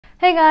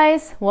Hey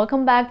guys,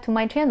 welcome back to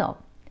my channel.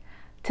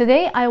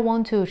 Today I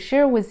want to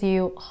share with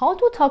you how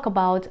to talk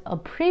about a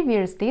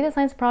previous data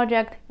science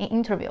project in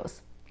interviews.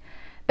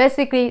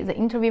 Basically, the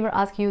interviewer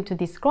asks you to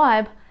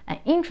describe an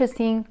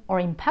interesting or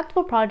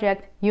impactful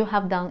project you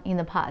have done in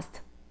the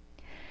past.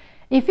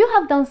 If you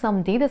have done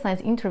some data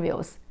science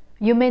interviews,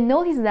 you may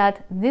notice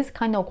that this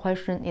kind of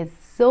question is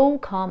so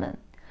common.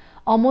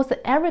 Almost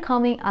every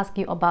company asks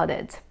you about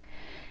it.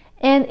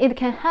 And it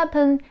can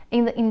happen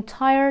in the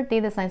entire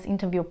data science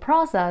interview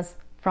process,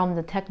 from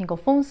the technical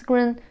phone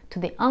screen to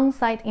the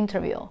on-site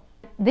interview.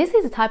 This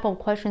is a type of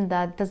question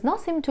that does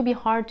not seem to be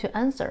hard to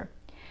answer.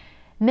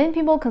 Many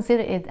people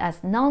consider it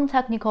as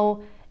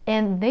non-technical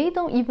and they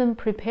don't even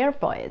prepare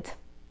for it.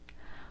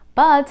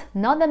 But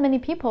not that many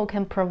people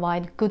can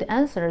provide good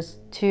answers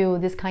to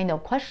this kind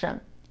of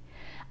question.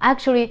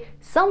 Actually,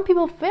 some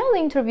people fail the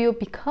interview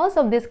because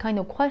of this kind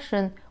of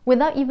question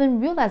without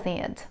even realizing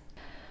it.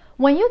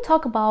 When you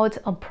talk about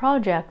a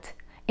project,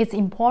 it's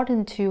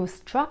important to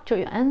structure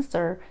your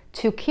answer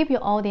to keep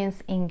your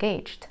audience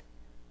engaged.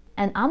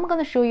 And I'm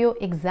going to show you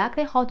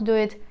exactly how to do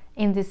it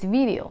in this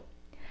video.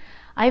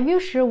 I will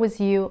share with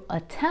you a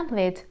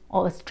template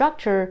or a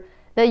structure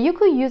that you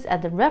could use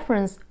as a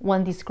reference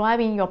when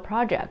describing your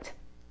project.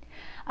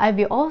 I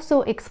will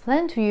also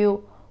explain to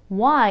you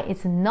why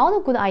it's not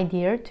a good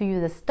idea to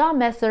use the S.t.a.r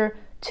method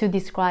to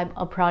describe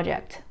a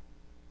project.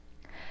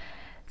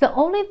 The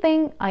only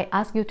thing I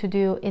ask you to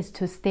do is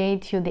to stay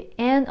till the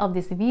end of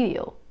this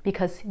video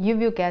because you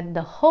will get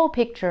the whole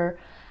picture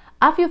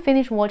after you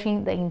finish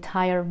watching the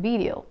entire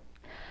video.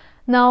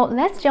 Now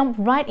let's jump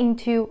right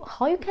into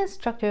how you can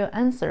structure your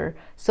answer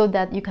so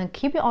that you can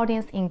keep your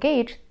audience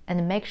engaged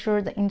and make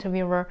sure the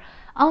interviewer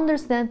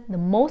understands the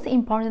most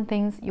important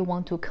things you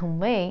want to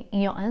convey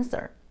in your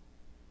answer.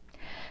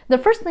 The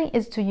first thing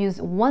is to use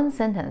one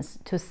sentence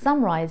to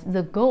summarize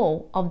the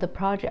goal of the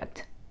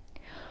project.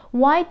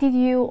 Why did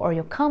you or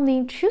your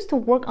company choose to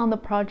work on the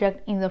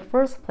project in the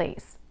first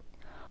place?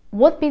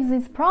 What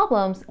business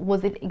problems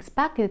was it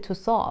expected to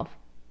solve?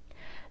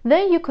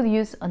 Then you could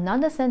use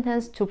another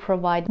sentence to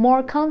provide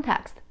more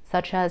context,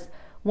 such as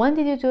when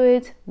did you do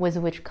it, with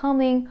which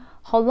company,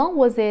 how long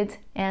was it,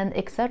 and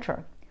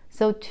etc.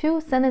 So 2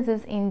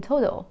 sentences in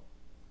total.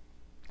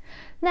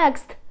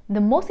 Next, the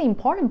most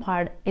important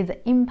part is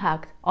the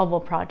impact of a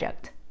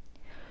project.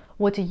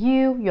 What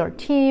you, your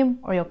team,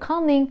 or your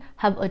company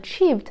have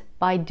achieved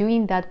by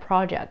doing that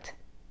project.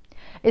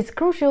 It's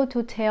crucial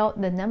to tell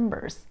the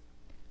numbers.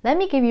 Let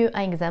me give you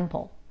an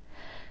example.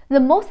 The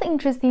most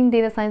interesting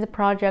data science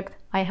project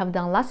I have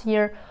done last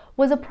year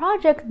was a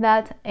project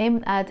that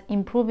aimed at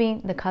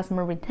improving the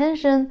customer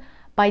retention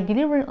by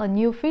delivering a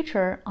new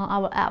feature on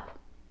our app.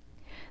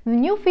 The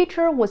new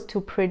feature was to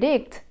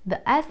predict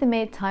the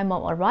estimated time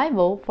of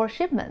arrival for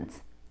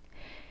shipments.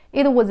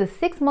 It was a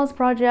 6-month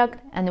project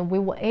and we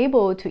were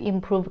able to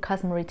improve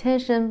customer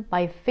retention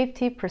by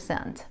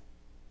 50%.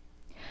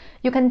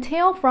 You can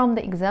tell from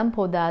the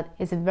example that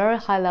it's a very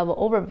high-level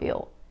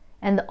overview,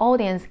 and the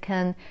audience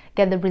can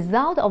get the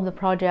result of the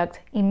project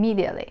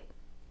immediately.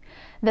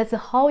 That's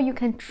how you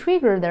can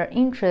trigger their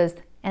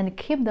interest and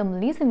keep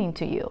them listening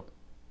to you.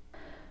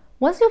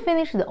 Once you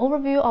finish the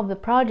overview of the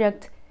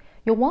project,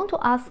 you want to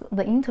ask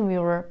the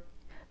interviewer,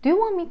 do you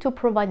want me to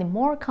provide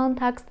more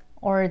context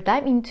or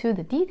dive into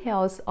the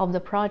details of the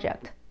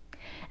project?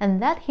 And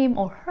let him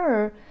or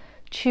her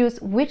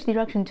choose which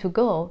direction to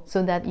go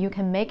so that you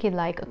can make it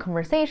like a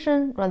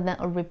conversation rather than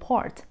a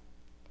report.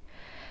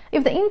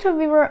 If the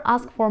interviewer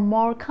asks for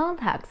more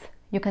context,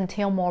 you can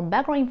tell more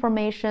background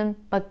information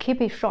but keep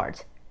it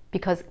short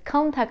because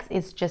context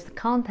is just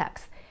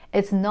context.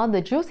 It's not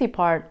the juicy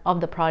part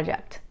of the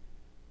project.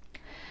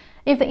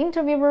 If the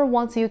interviewer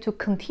wants you to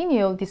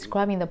continue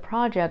describing the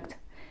project,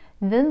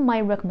 then my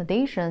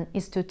recommendation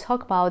is to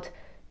talk about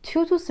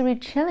 2 to 3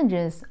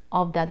 challenges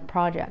of that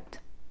project.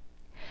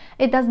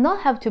 It does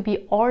not have to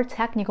be all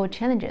technical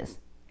challenges.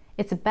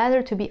 It's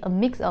better to be a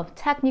mix of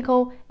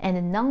technical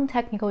and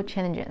non-technical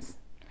challenges.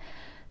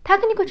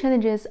 Technical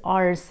challenges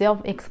are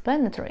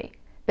self-explanatory,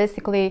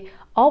 basically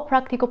all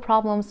practical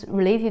problems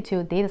related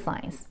to data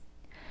science.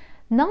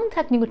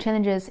 Non-technical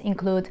challenges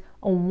include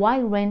a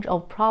wide range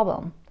of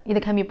problems. It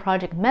can be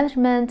project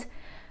management,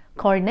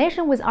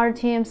 coordination with other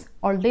teams,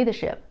 or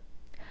leadership.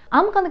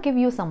 I'm going to give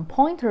you some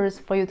pointers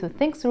for you to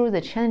think through the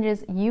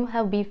challenges you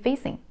have been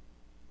facing.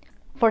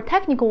 For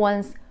technical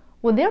ones,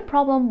 was there a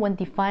problem when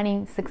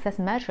defining success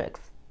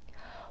metrics?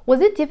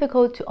 Was it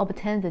difficult to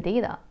obtain the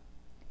data?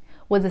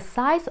 Was the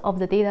size of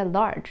the data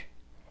large?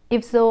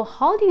 If so,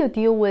 how did you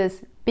deal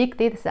with big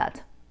data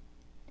set?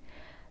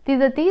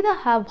 Did the data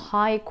have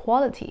high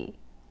quality?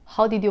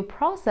 How did you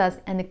process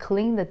and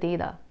clean the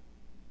data?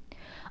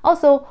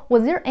 Also,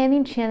 was there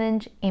any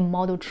challenge in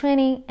model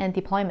training and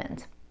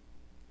deployment?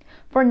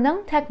 For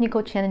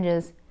non-technical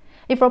challenges,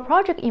 if a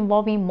project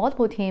involving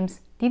multiple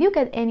teams, did you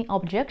get any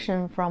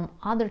objection from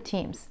other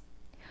teams?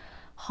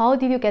 How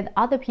did you get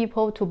other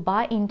people to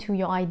buy into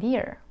your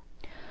idea?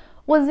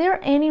 Was there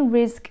any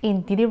risk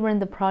in delivering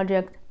the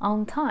project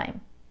on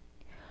time?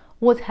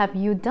 What have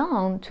you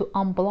done to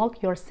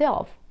unblock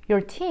yourself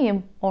your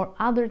team, or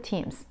other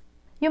teams.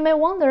 You may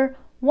wonder,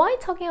 why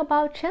talking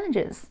about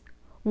challenges?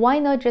 Why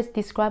not just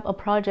describe a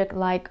project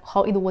like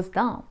how it was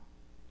done?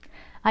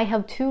 I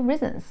have two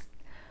reasons.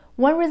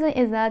 One reason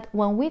is that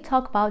when we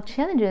talk about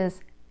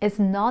challenges, it's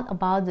not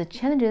about the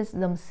challenges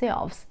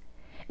themselves.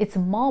 It's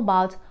more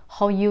about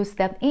how you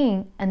step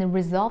in and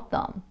resolve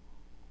them.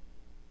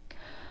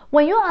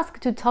 When you're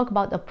asked to talk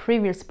about a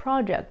previous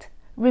project,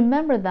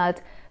 remember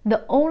that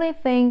the only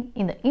thing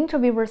in the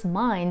interviewer's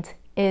mind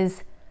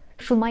is,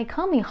 should my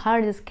company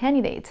hire this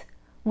candidate?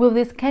 Will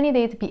this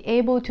candidate be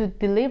able to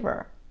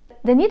deliver?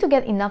 They need to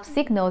get enough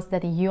signals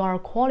that you are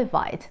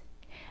qualified.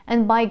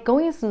 And by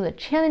going through the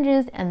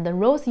challenges and the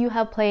roles you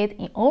have played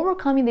in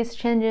overcoming these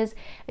challenges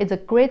is a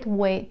great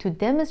way to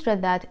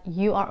demonstrate that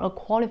you are a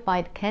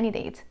qualified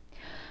candidate.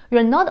 You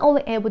are not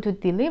only able to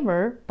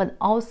deliver, but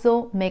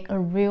also make a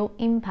real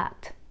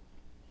impact.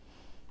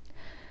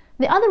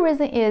 The other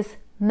reason is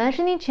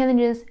mentioning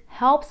challenges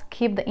helps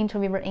keep the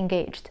interviewer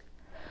engaged.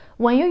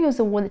 When you use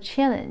the word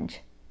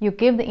challenge, you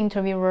give the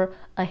interviewer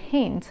a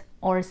hint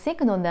or a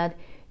signal that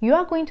you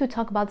are going to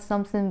talk about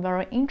something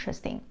very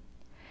interesting.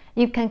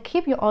 It can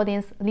keep your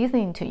audience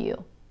listening to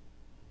you.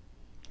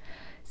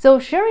 So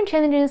sharing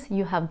challenges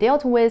you have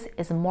dealt with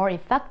is more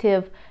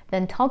effective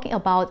than talking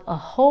about a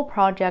whole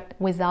project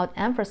without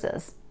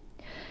emphasis.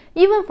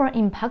 Even for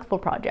an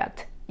impactful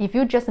project, if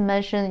you just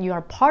mention you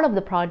are part of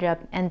the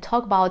project and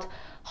talk about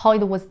how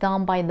it was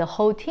done by the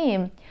whole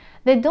team,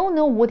 they don't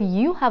know what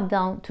you have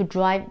done to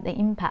drive the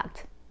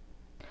impact.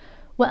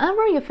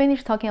 Whenever you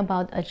finish talking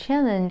about a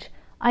challenge,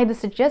 I'd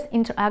suggest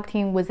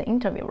interacting with the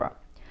interviewer,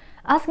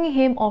 asking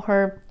him or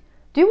her,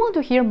 do you want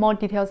to hear more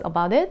details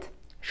about it?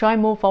 Shall I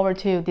move forward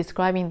to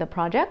describing the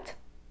project?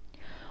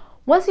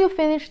 Once you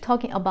finish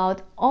talking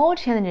about all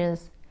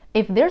challenges,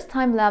 if there's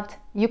time left,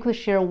 you could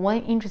share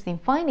one interesting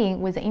finding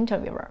with the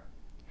interviewer.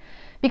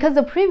 Because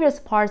the previous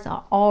parts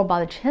are all about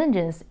the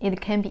challenges,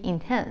 it can be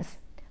intense.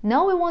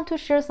 Now we want to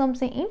share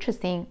something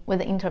interesting with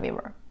the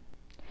interviewer.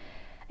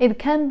 It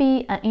can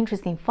be an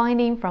interesting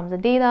finding from the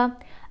data,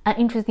 an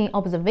interesting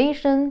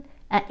observation,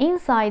 an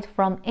insight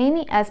from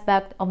any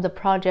aspect of the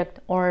project,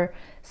 or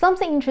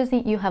something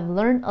interesting you have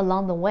learned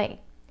along the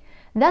way.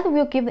 That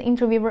will give the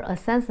interviewer a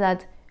sense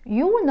that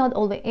you were not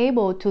only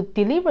able to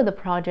deliver the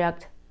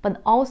project,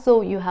 but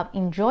also you have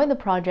enjoyed the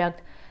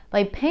project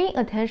by paying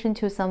attention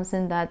to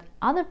something that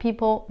other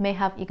people may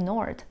have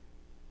ignored.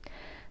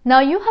 Now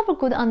you have a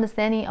good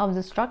understanding of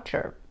the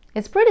structure.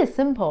 It's pretty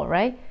simple,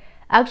 right?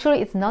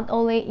 Actually, it's not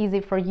only easy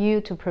for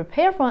you to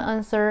prepare for an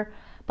answer,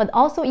 but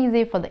also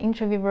easy for the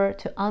interviewer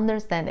to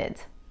understand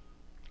it.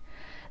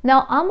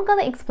 Now I'm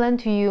gonna explain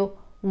to you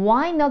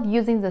why not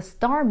using the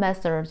S.t.a.r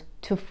method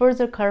to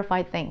further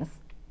clarify things.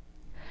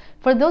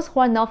 For those who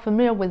are not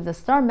familiar with the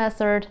S.t.a.r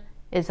method,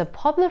 it's a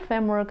popular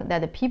framework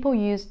that people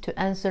use to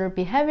answer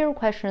behavioral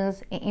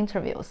questions in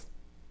interviews.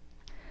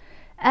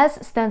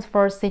 S stands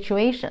for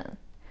situation.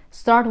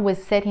 Start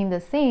with setting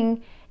the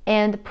scene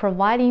and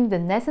providing the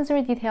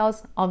necessary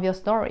details of your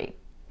story.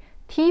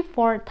 T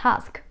for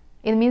task.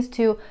 It means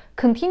to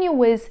continue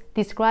with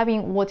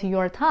describing what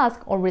your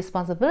task or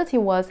responsibility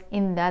was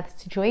in that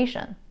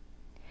situation.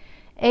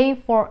 A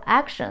for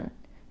action.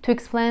 To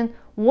explain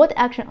what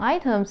action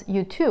items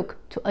you took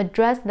to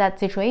address that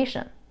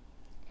situation.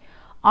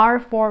 R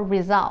for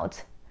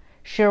result.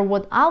 Share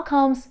what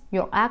outcomes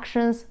your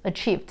actions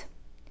achieved.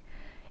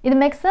 It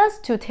makes sense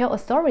to tell a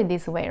story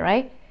this way,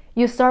 right?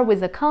 You start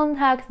with the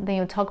context, then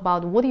you talk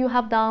about what you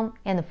have done,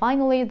 and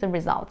finally the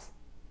results.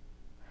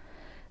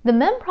 The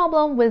main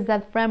problem with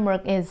that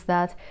framework is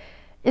that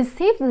it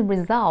saves the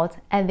result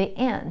at the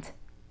end,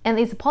 and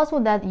it's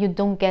possible that you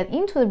don't get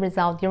into the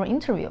result during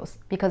interviews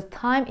because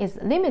time is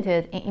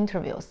limited in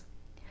interviews.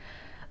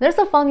 There's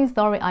a funny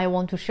story I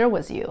want to share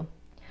with you.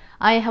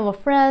 I have a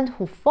friend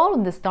who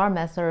followed the S.t.a.R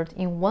method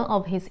in one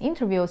of his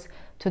interviews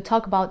to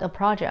talk about a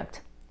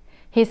project.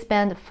 He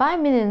spent 5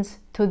 minutes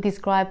to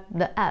describe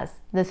the S,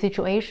 the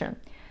situation.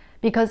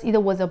 Because it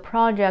was a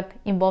project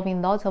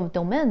involving lots of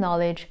domain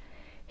knowledge,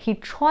 he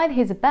tried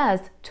his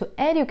best to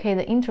educate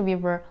the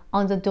interviewer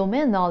on the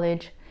domain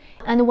knowledge,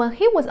 and when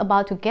he was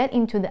about to get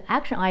into the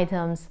action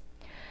items,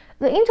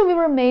 the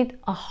interviewer made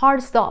a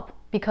hard stop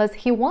because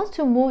he wants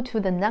to move to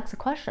the next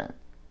question.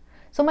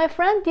 So my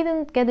friend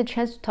didn't get the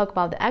chance to talk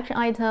about the action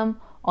item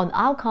or the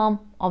outcome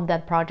of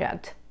that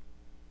project.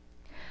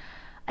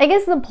 I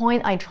guess the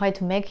point I try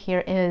to make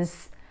here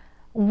is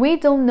we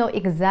don't know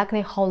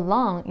exactly how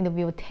long it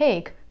will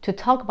take to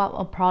talk about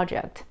a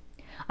project.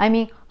 I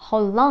mean, how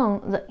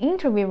long the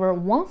interviewer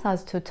wants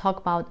us to talk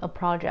about a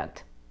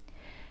project.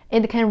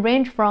 It can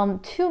range from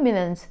 2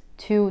 minutes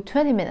to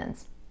 20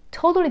 minutes,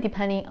 totally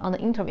depending on the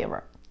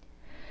interviewer.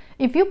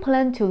 If you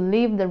plan to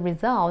leave the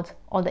result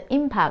or the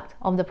impact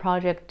of the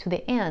project to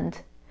the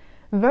end,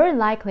 very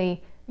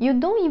likely you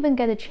don't even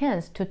get a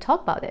chance to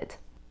talk about it.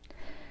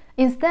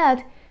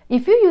 Instead,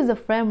 if you use the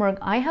framework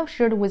I have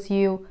shared with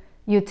you,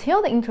 you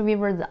tell the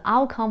interviewer the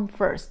outcome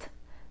first.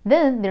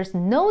 Then there's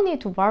no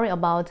need to worry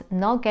about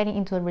not getting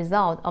into the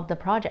result of the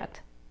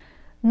project.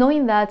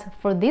 knowing that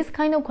for this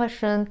kind of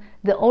question,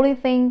 the only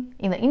thing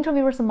in the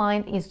interviewer's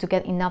mind is to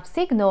get enough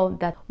signal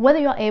that whether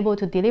you are able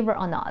to deliver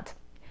or not.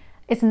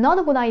 It's not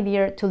a good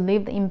idea to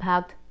leave the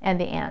impact at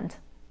the end.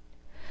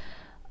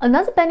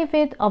 Another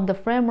benefit of the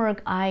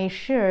framework I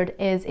shared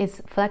is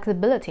its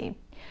flexibility.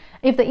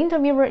 If the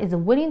interviewer is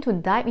willing to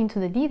dive into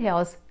the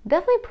details,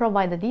 definitely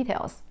provide the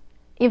details.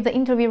 If the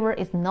interviewer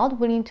is not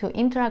willing to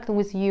interact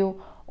with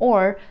you,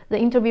 or the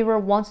interviewer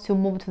wants to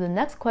move to the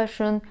next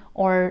question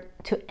or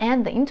to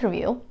end the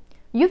interview,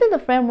 using the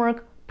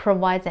framework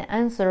provides an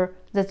answer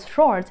that's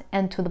short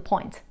and to the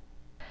point.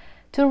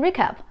 To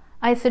recap,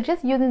 I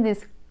suggest using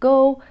this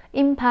goal,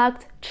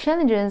 impact,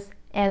 challenges,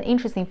 and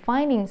interesting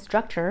finding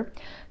structure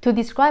to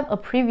describe a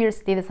previous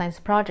data science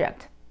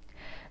project.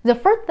 The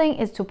first thing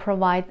is to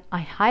provide a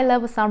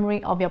high-level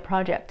summary of your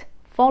project,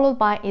 followed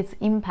by its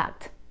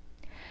impact.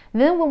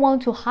 Then we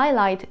want to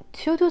highlight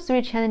 2 to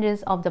 3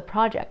 challenges of the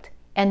project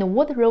and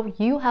what role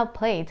you have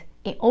played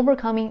in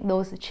overcoming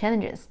those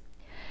challenges.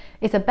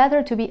 It's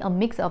better to be a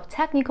mix of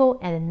technical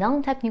and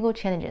non-technical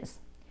challenges.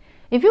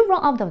 If you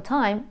run out of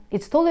time,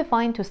 it's totally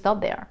fine to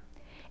stop there.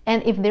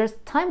 And if there's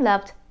time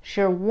left,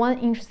 share one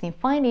interesting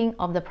finding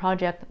of the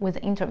project with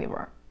the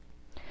interviewer.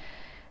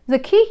 The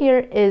key here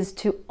is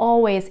to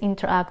always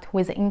interact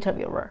with the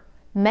interviewer.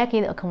 Make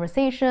it a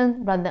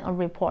conversation rather than a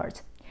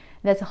report.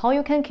 That's how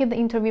you can keep the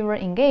interviewer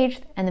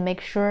engaged and make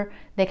sure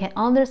they can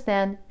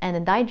understand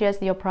and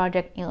digest your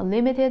project in a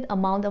limited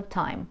amount of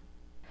time.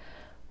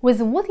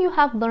 With what you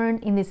have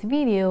learned in this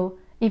video,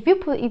 if you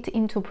put it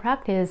into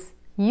practice,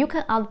 you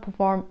can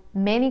outperform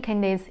many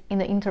candidates in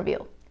the interview.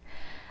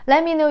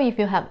 Let me know if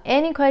you have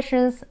any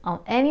questions on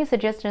any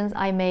suggestions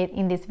I made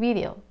in this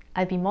video.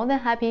 I'd be more than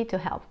happy to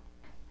help.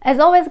 As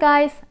always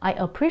guys, I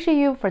appreciate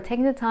you for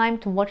taking the time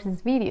to watch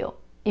this video.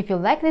 If you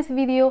like this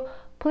video,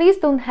 please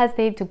don't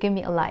hesitate to give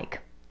me a like.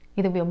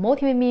 It will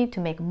motivate me to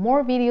make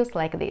more videos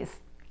like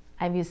this.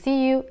 I will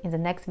see you in the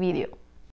next video.